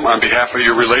of them, on behalf of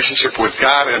your relationship with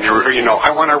God, and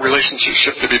I want our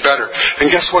relationship to be better.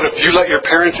 And guess what? If you let your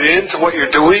parents into what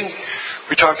you're doing,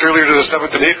 we talked earlier to the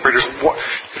 7th and 8th graders,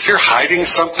 if you're hiding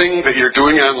something that you're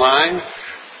doing online,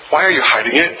 why are you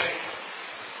hiding it?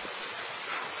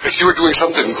 If you were doing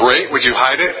something great, would you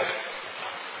hide it?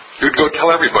 You'd go tell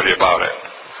everybody about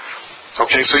it.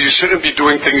 Okay, so you shouldn't be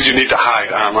doing things you need to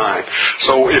hide online.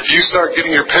 So if you start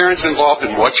getting your parents involved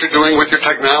in what you're doing with your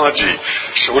technology,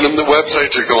 showing them the website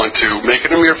you're going to,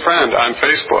 making them your friend on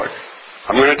Facebook,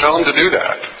 I'm going to tell them to do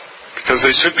that. Because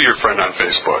they should be your friend on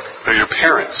Facebook. They're your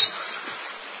parents.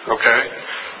 Okay?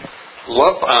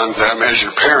 Love on them as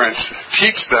your parents.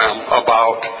 Teach them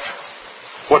about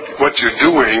what you're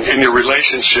doing, and your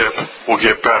relationship will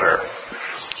get better.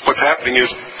 What's happening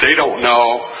is they don't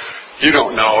know. You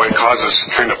don't know, it causes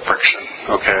kind of friction,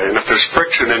 okay? And if there's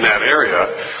friction in that area,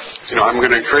 I'm going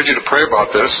to encourage you to pray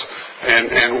about this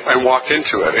and walk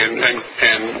into it.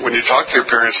 And when you talk to your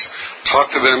parents, talk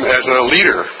to them as a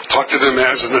leader. Talk to them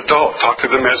as an adult. Talk to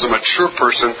them as a mature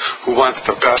person who wants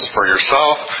the best for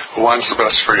yourself, who wants the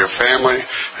best for your family,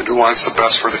 and who wants the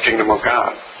best for the kingdom of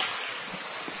God.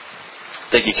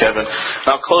 Thank you, Kevin. And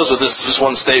I'll close with this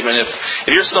one statement.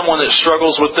 If you're someone that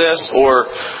struggles with this or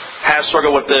has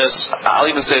struggled with this, I'll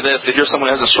even say this, if you're someone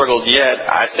who hasn't struggled yet,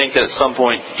 I think that at some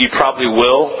point you probably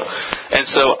will. And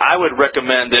so I would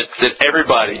recommend that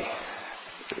everybody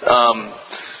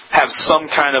have some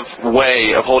kind of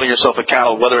way of holding yourself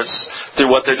accountable, whether it's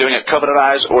through what they're doing at Covenant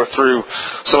Eyes or through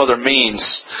some other means,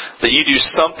 that you do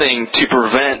something to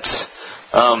prevent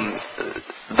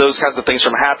those kinds of things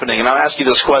from happening. And I'll ask you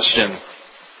this question.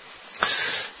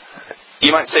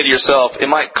 You might say to yourself, it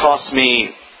might cost me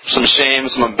some shame,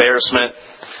 some embarrassment.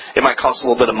 It might cost a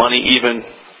little bit of money even.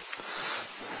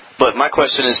 But my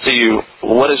question is to you,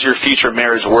 what is your future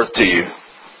marriage worth to you?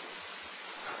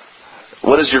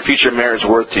 What is your future marriage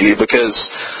worth to you? Because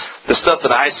the stuff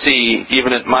that I see,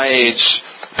 even at my age,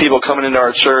 people coming into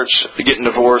our church, getting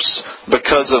divorced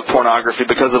because of pornography,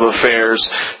 because of affairs,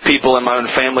 people in my own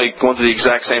family going through the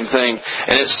exact same thing.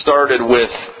 And it started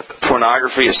with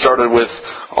pornography. It started with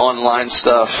online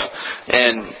stuff.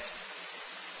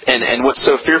 And what's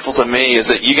so fearful to me is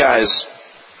that you guys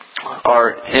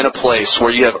are in a place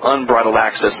where you have unbridled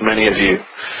access, many of you,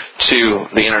 to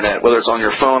the internet, whether it's on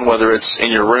your phone, whether it's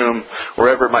in your room,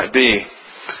 wherever it might be.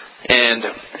 And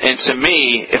to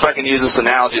me, if I can use this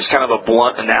analogy, it's kind of a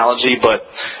blunt analogy, but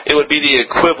it would be the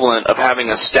equivalent of having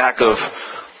a stack of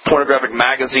pornographic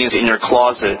magazines in your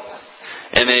closet,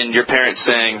 and then your parents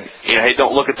saying, hey,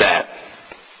 don't look at that.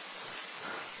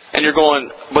 And you're going,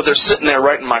 but they're sitting there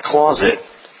right in my closet.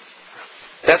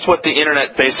 That's what the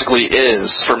internet basically is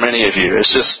for many of you.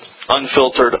 It's just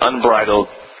unfiltered, unbridled,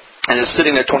 and it's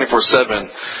sitting there 24/7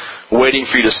 waiting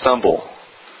for you to stumble.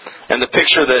 And the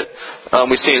picture that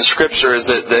we see in Scripture is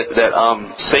that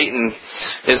Satan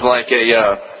is like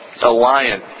a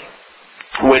lion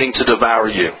waiting to devour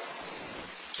you.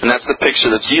 And that's the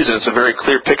picture that's used. It's a very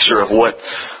clear picture of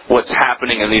what's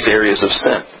happening in these areas of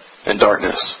sin and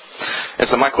darkness. And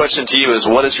so my question to you is,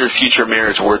 what is your future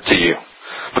marriage worth to you?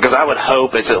 Because I would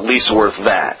hope it's at least worth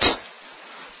that.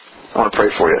 I want to pray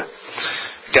for you.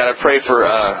 God, I pray for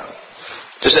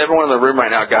just everyone in the room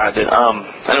right now, God, that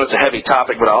I know it's a heavy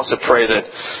topic, but I also pray that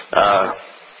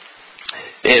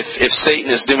if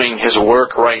Satan is doing his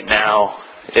work right now,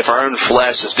 if our own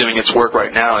flesh is doing its work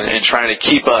right now and trying to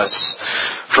keep us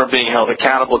from being held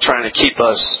accountable, trying to keep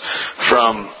us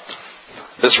from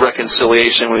this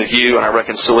reconciliation with you and our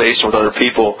reconciliation with other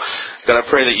people, God, I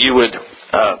pray that you would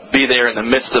be there in the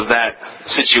midst of that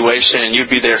situation, and you'd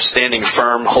be there standing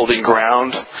firm, holding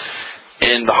ground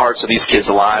in the hearts of these kids'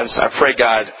 lives. I pray,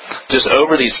 God, just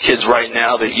over these kids right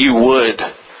now, that you would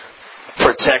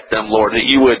protect them, Lord, that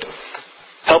you would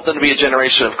help them to be a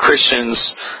generation of Christians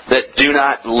that do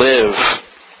not live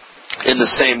in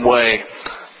the same way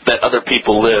that other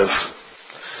people live.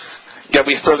 God,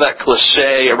 we throw that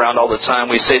cliche around all the time.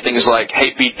 We say things like,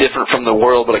 hey, be different from the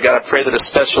world. But God, I pray that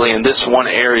especially in this one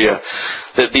area,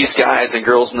 that these guys and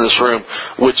girls in this room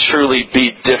would truly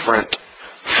be different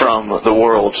from the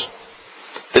world.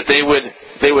 That they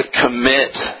would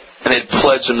commit and they'd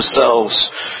pledge themselves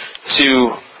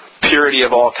to purity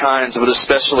of all kinds, but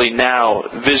especially now,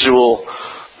 visual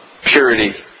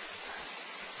purity.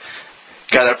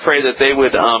 God, I pray that they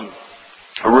would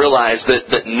realize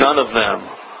that none of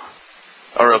them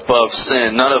are above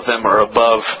sin. None of them are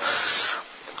above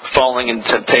falling in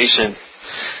temptation.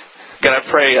 God,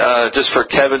 I pray just for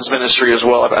Kevin's ministry as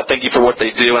well. I thank you for what they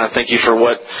do, and I thank you for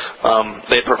what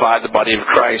they provide the body of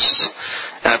Christ.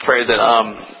 And I pray that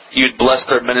you'd bless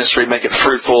their ministry, make it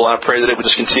fruitful. I pray that it would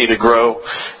just continue to grow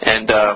and